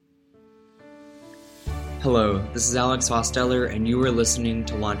Hello, this is Alex Hosteller, and you are listening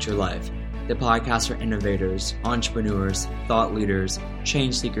to Launch Your Life, the podcast for innovators, entrepreneurs, thought leaders,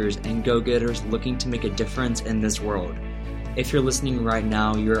 change seekers, and go-getters looking to make a difference in this world. If you're listening right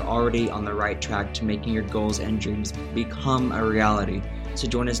now, you're already on the right track to making your goals and dreams become a reality. So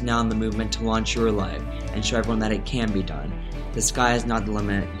join us now in the movement to launch your life and show everyone that it can be done. The sky is not the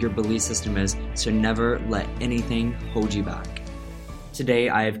limit, your belief system is, so never let anything hold you back. Today,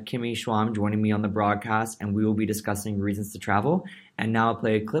 I have Kimmy Schwamb joining me on the broadcast, and we will be discussing reasons to travel. And now I'll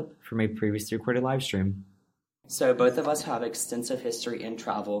play a clip from a previously recorded live stream. So both of us have extensive history in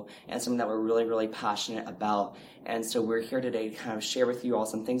travel and something that we're really passionate about. And so we're here today to kind of share with you all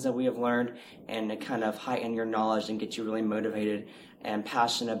some things that we have learned and to kind of heighten your knowledge and get you really motivated and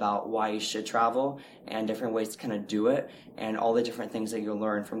passionate about why you should travel and different ways to kind of do it and all the different things that you'll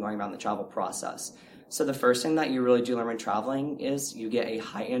learn from going around the travel process. So the first thing that you really do learn when traveling is you get a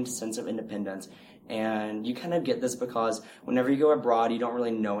heightened sense of independence. And you kind of get this because whenever you go abroad, you don't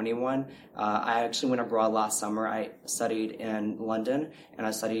really know anyone. I actually went abroad last summer. I studied in London and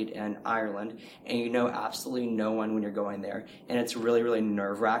I studied in Ireland. And you know absolutely no one when you're going there. And it's really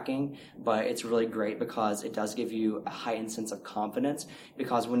nerve-wracking, but it's really great because it does give you a heightened sense of confidence.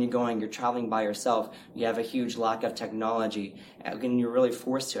 Because when you're going, you're traveling by yourself, you have a huge lack of technology. And you're really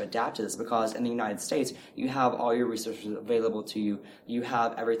forced to adapt to this because in the United States, you have all your resources available to you. You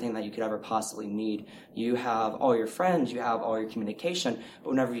have everything that you could ever possibly need. You have all your friends, you have all your communication, but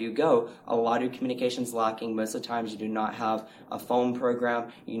whenever you go, a lot of your communication is lacking. Most of the times you do not have a phone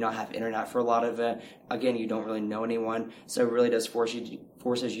program, you do not have internet for a lot of it. Again, you don't really know anyone, so it really does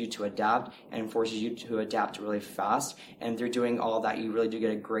forces you to adapt and forces you to adapt really fast. And through doing all that, you really do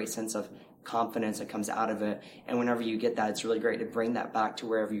get a great sense of confidence that comes out of it. And whenever you get that, it's really great to bring that back to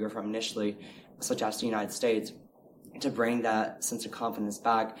wherever you're from initially, such as the United States, to bring that sense of confidence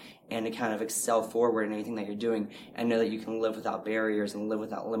back and to kind of excel forward in anything that you're doing and know that you can live without barriers and live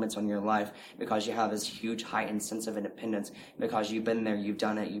without limits on your life because you have this huge heightened sense of independence because you've been there, you've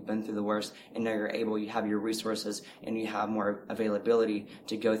done it, you've been through the worst, and now you have your resources and you have more availability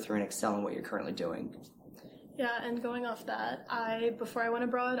to go through and excel in what you're currently doing. Yeah, and going off that, before I went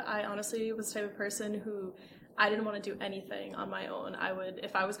abroad, I honestly was the type of person who I didn't want to do anything on my own.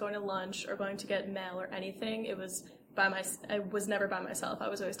 If I was going to lunch or going to get mail or anything, I was never by myself. I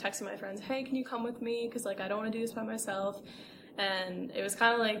was always texting my friends, hey, can you come with me? Because, I don't want to do this by myself. And it was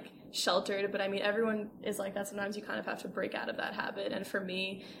kind of, sheltered. But, everyone is like that. Sometimes you kind of have to break out of that habit. And for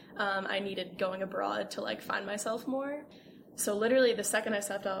me, I needed going abroad to, find myself more. So literally the second I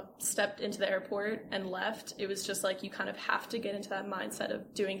stepped into the airport and left, it was just you kind of have to get into that mindset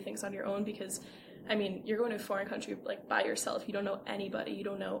of doing things on your own because you're going to a foreign country by yourself. You don't know anybody. You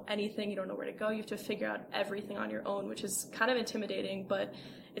don't know anything. You don't know where to go. You have to figure out everything on your own, which is kind of intimidating, but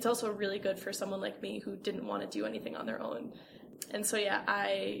it's also really good for someone like me who didn't want to do anything on their own. And so, yeah,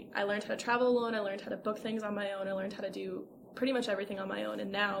 I learned how to travel alone. I learned how to book things on my own. I learned how to do pretty much everything on my own.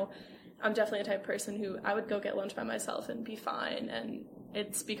 And now I'm definitely a type of person who I would go get lunch by myself and be fine. And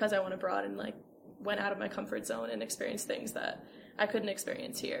it's because I went abroad and went out of my comfort zone and experienced things that I couldn't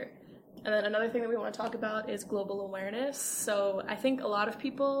experience here. And then another thing that we want to talk about is global awareness. So I think a lot of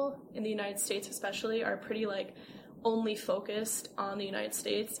people in the United States especially are pretty only focused on the United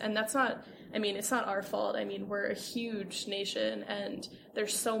States. And that's not, it's not our fault. We're a huge nation and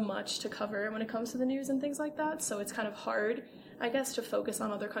there's so much to cover when it comes to the news and things like that. So it's kind of hard, I guess, to focus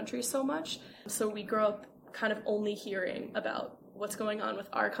on other countries so much. So we grow up kind of only hearing about what's going on with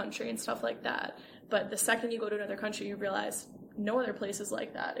our country and stuff like that. But the second you go to another country, you realize no other place is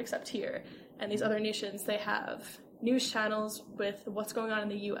like that except here. And these other nations, they have news channels with what's going on in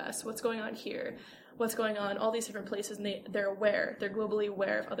the U.S., what's going on here, what's going on, all these different places, and they're globally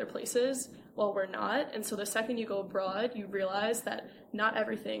aware of other places, while we're not. And so the second you go abroad, you realize that not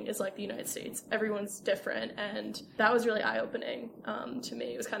everything is like the United States. Everyone's different, and that was really eye-opening to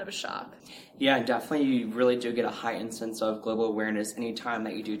me. It was kind of a shock. Yeah, definitely you really do get a heightened sense of global awareness anytime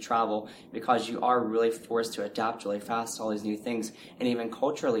that you do travel because you are really forced to adapt really fast to all these new things. And even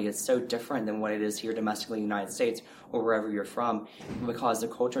culturally, it's so different than what it is here domestically in the United States or wherever you're from because the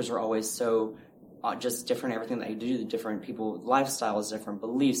cultures are always so just different, everything that you do, the different people, lifestyles, different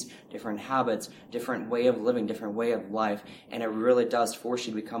beliefs, different habits, different way of living, different way of life. And it really does force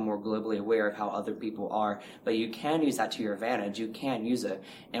you to become more globally aware of how other people are. But you can use that to your advantage. You can use it.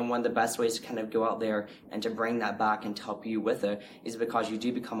 And one of the best ways to kind of go out there and to bring that back and to help you with it is because you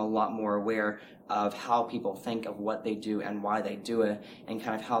do become a lot more aware of how people think of what they do and why they do it and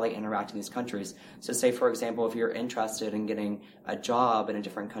kind of how they interact in these countries. So say, for example, if you're interested in getting a job in a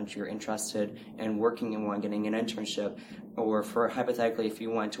different country, you're interested in and working in one, getting an internship, or for hypothetically, if you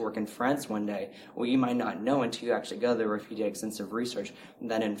wanted to work in France one day, well, you might not know until you actually go there, or if you did extensive research,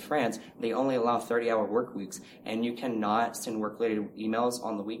 that in France, they only allow 30-hour work weeks, and you cannot send work-related emails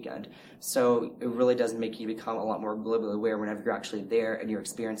on the weekend. So it really does make you become a lot more globally aware whenever you're actually there and you're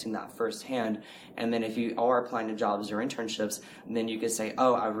experiencing that firsthand. And then if you are applying to jobs or internships, then you could say,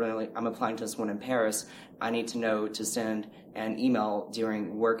 oh, I'm applying to this one in Paris. I need to know to send an email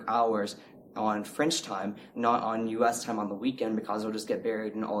during work hours on French time, not on U.S. time on the weekend, because it'll just get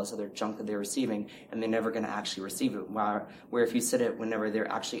buried in all this other junk that they're receiving, and they're never going to actually receive it. Where if you set it whenever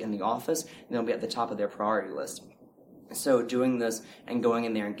they're actually in the office, they'll be at the top of their priority list. So doing this and going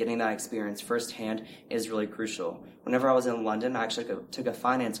in there and getting that experience firsthand is really crucial. Whenever I was in London, I actually took a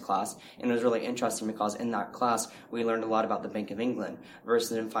finance class, and it was really interesting because in that class, we learned a lot about the Bank of England,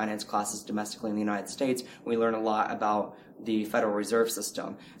 versus in finance classes domestically in the United States, we learn a lot about the Federal Reserve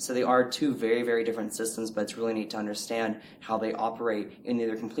System. So they are two very, very different systems, but it's really neat to understand how they operate, and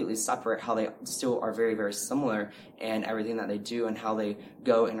they're completely separate, how they still are very, very similar in everything that they do and how they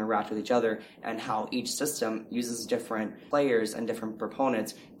go interact with each other, and how each system uses different players and different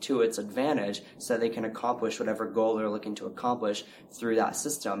proponents to its advantage so they can accomplish whatever goal they're looking to accomplish through that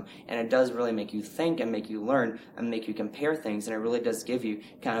system. And it does really make you think and make you learn and make you compare things, and it really does give you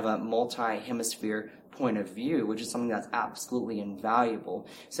kind of a multi-hemisphere point of view, which is something that's absolutely invaluable.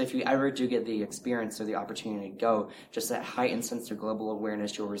 So if you ever do get the experience or the opportunity to go, just that heightened sense of global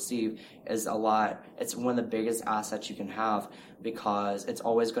awareness you'll receive is a lot. It's one of the biggest assets you can have, because it's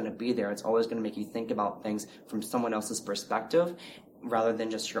always going to be there. It's always going to make you think about things from someone else's perspective, rather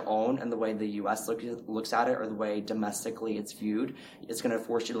than just your own, and the way the U.S. looks at it, or the way domestically it's viewed. It's going to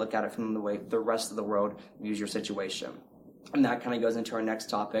force you to look at it from the way the rest of the world views your situation. And that kind of goes into our next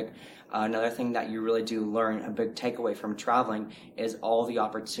topic. Another thing that you really do learn, a big takeaway from traveling, is all the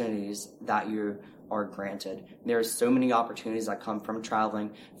opportunities that you are granted. There are so many opportunities that come from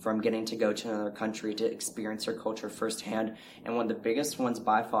traveling, from getting to go to another country to experience their culture firsthand. And one of the biggest ones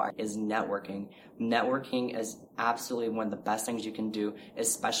by far is networking. Networking is absolutely one of the best things you can do,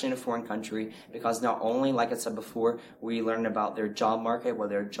 especially in a foreign country, because not only, like I said before, we learn about their job market, what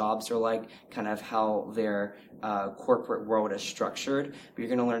their jobs are like, kind of how their corporate world is structured, but you're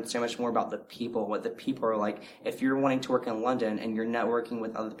going to learn so much more about the people, what the people are like. If you're wanting to work in London and you're networking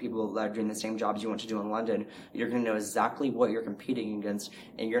with other people that are doing the same jobs you want to do in London, you're going to know exactly what you're competing against,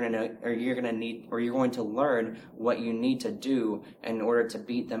 and you're going to know, or you're going to learn what you need to do in order to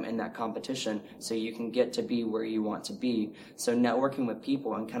beat them in that competition, so you can get to be where you want to be. So networking with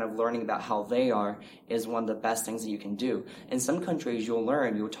people and kind of learning about how they are is one of the best things that you can do. In some countries, you'll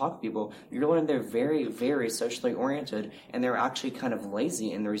talk to people, you'll learn they're very, very socially oriented, and they're actually kind of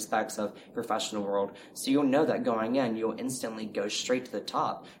lazy in the respects of professional world. So you'll know that going in, you'll instantly go straight to the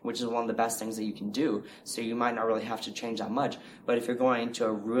top, which is one of the best things that you can do. So you might not really have to change that much. But if you're going into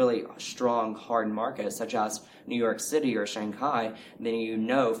a really strong, hard market, such as New York City or Shanghai, then you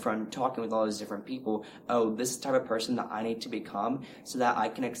know from talking with all those different people, oh, this is the type of person that I need to become so that I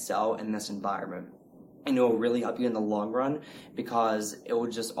can excel in this environment. And it will really help you in the long run, because it will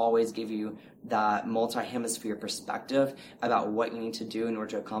just always give you that multi-hemisphere perspective about what you need to do in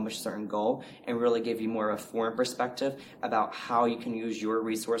order to accomplish a certain goal, and really give you more of a foreign perspective about how you can use your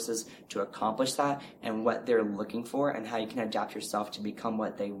resources to accomplish that, and what they're looking for, and how you can adapt yourself to become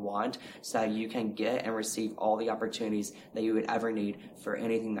what they want, so that you can get and receive all the opportunities that you would ever need for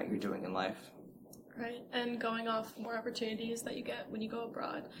anything that you're doing in life. Right, and going off more opportunities that you get when you go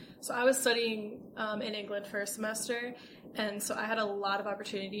abroad. So I was studying in England for a semester, and so I had a lot of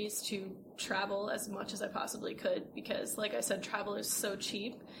opportunities to travel as much as I possibly could, because, like I said, travel is so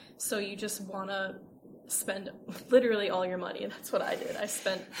cheap, so you just want to spend literally all your money, and that's what I did. I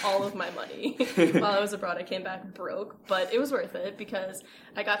spent all of my money while I was abroad. I came back broke, but it was worth it, because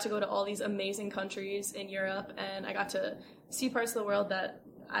I got to go to all these amazing countries in Europe, and I got to see parts of the world that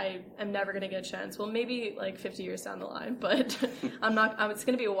I am never going to get a chance. Well, maybe like 50 years down the line, but it's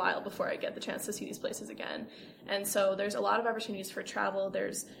going to be a while before I get the chance to see these places again. And so there's a lot of opportunities for travel.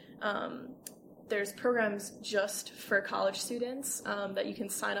 There's programs just for college students that you can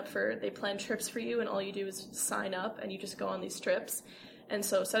sign up for. They plan trips for you, and all you do is sign up, and you just go on these trips. And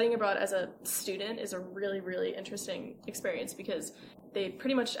so studying abroad as a student is a really, really interesting experience, because they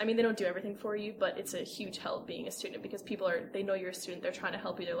pretty much, they don't do everything for you, but it's a huge help being a student, because they know you're a student, they're trying to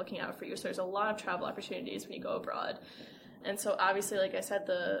help you, they're looking out for you. So there's a lot of travel opportunities when you go abroad. And so obviously, like I said,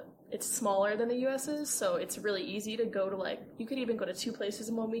 it's smaller than the U.S. is, so it's really easy to go to, you could even go to 2 places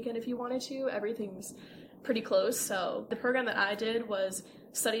in one weekend if you wanted to. Everything's pretty close. So the program that I did was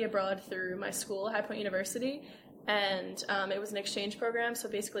study abroad through my school, High Point University, And it was an exchange program, so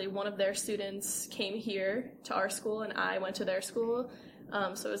basically one of their students came here to our school and I went to their school,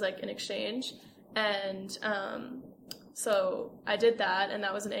 so it was like an exchange. And so I did that, and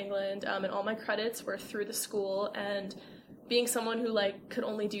that was in England, and all my credits were through the school. And being someone who like could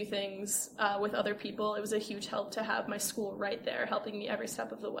only do things with other people, it was a huge help to have my school right there helping me every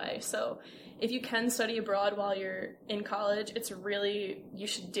step of the way. So if you can study abroad while you're in college, you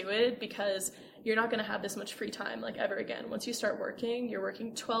should do it, because you're not going to have this much free time like ever again. Once you start working, you're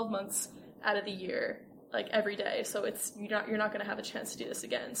working 12 months out of the year, like every day. So you're not going to have a chance to do this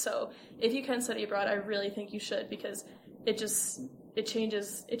again. So if you can study abroad, I really think you should, because it changes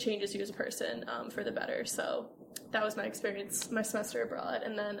you as a person for the better. So that was my experience, my semester abroad.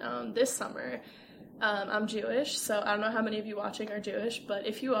 And then this summer, I'm Jewish, so I don't know how many of you watching are Jewish, but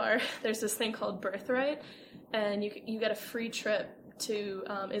if you are, there's this thing called Birthright, and you get a free trip to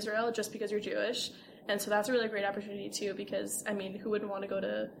Israel just because you're Jewish. And so that's a really great opportunity too, because I mean, who wouldn't want to go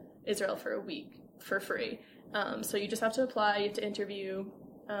to Israel for a week for free? So you just have to apply, you have to interview,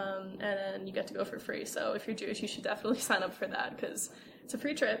 and then you get to go for free. So if you're Jewish, you should definitely sign up for that, because it's a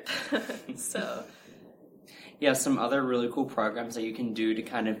free trip. So yeah, some other really cool programs that you can do to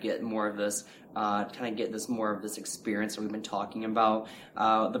kind of get more of this more of this experience that we've been talking about.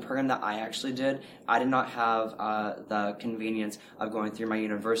 The program that I actually did, I did not have the convenience of going through my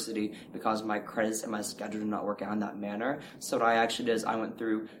university because my credits and my schedule did not work out in that manner. So what I actually did is I went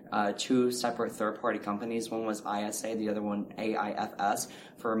through 2 separate third-party companies. One was ISA, the other one AIFS,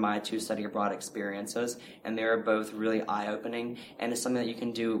 for my 2 study abroad experiences, and they're both really eye-opening, and it's something that you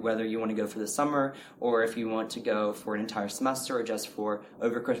can do whether you want to go for the summer or if you want to go for an entire semester or just for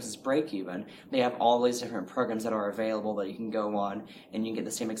over Christmas break even. They have all these different programs that are available that you can go on, and you can get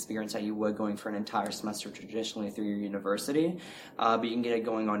the same experience that you would going for an entire semester traditionally through your university, but you can get it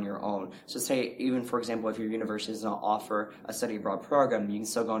going on your own. So say, even for example, if your university does not offer a study abroad program, you can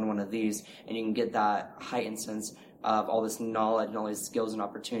still go on one of these, and you can get that heightened sense of all this knowledge and all these skills and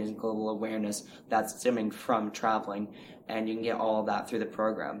opportunities and global awareness that's stemming from traveling, and you can get all of that through the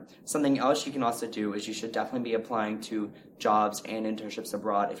program. Something else you can also do is you should definitely be applying to jobs and internships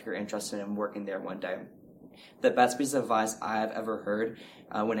abroad if you're interested in working there one day. The best piece of advice I've ever heard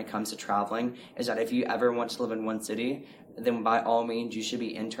when it comes to traveling is that if you ever want to live in one city, then by all means you should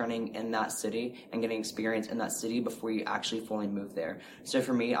be interning in that city and getting experience in that city before you actually fully move there. So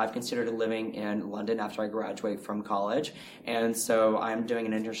for me, I've considered living in London after I graduate from college, and so I'm doing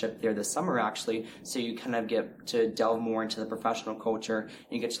an internship there this summer actually, so you kind of get to delve more into the professional culture, and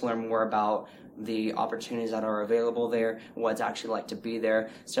you get to learn more about the opportunities that are available there, what it's actually like to be there.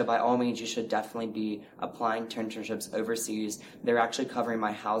 So by all means, you should definitely be applying to internships overseas. They're actually covering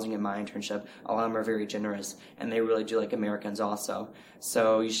my housing in my internship. A lot of them are very generous, and they really do like Americans also.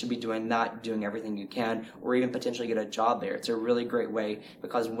 So you should be doing that, doing everything you can, or even potentially get a job there. It's a really great way,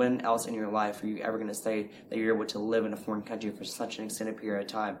 because when else in your life are you ever going to say that you're able to live in a foreign country for such an extended period of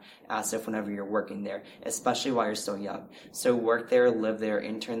time as if whenever you're working there, especially while you're still young. So work there, live there,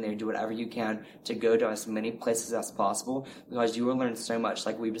 intern there, do whatever you can to go to as many places as possible, because you will learn so much,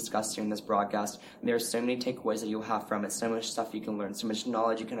 like we've discussed during this broadcast. There are so many takeaways that you'll have from it, so much stuff you can learn, so much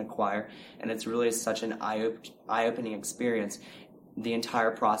knowledge you can acquire, and it's really such an eye-opening experience, the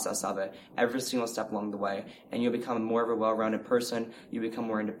entire process of it, every single step along the way, and you'll become more of a well-rounded person, you become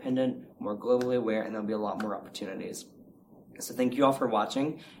more independent, more globally aware, and there'll be a lot more opportunities. So thank you all for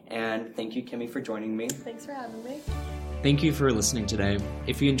watching, and thank you, Kimmy, for joining me. Thanks for having me. Thank you for listening today.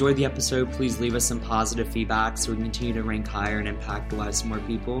 If you enjoyed the episode, please leave us some positive feedback so we can continue to rank higher and impact the lives of more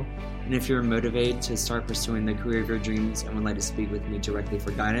people. And if you're motivated to start pursuing the career of your dreams and would like to speak with me directly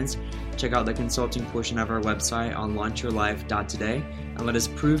for guidance, check out the consulting portion of our website on launchyourlife.today and let us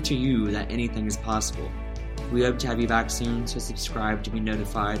prove to you that anything is possible. We hope to have you back soon, so subscribe to be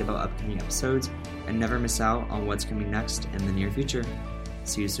notified about upcoming episodes and never miss out on what's coming next in the near future.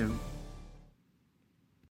 See you soon.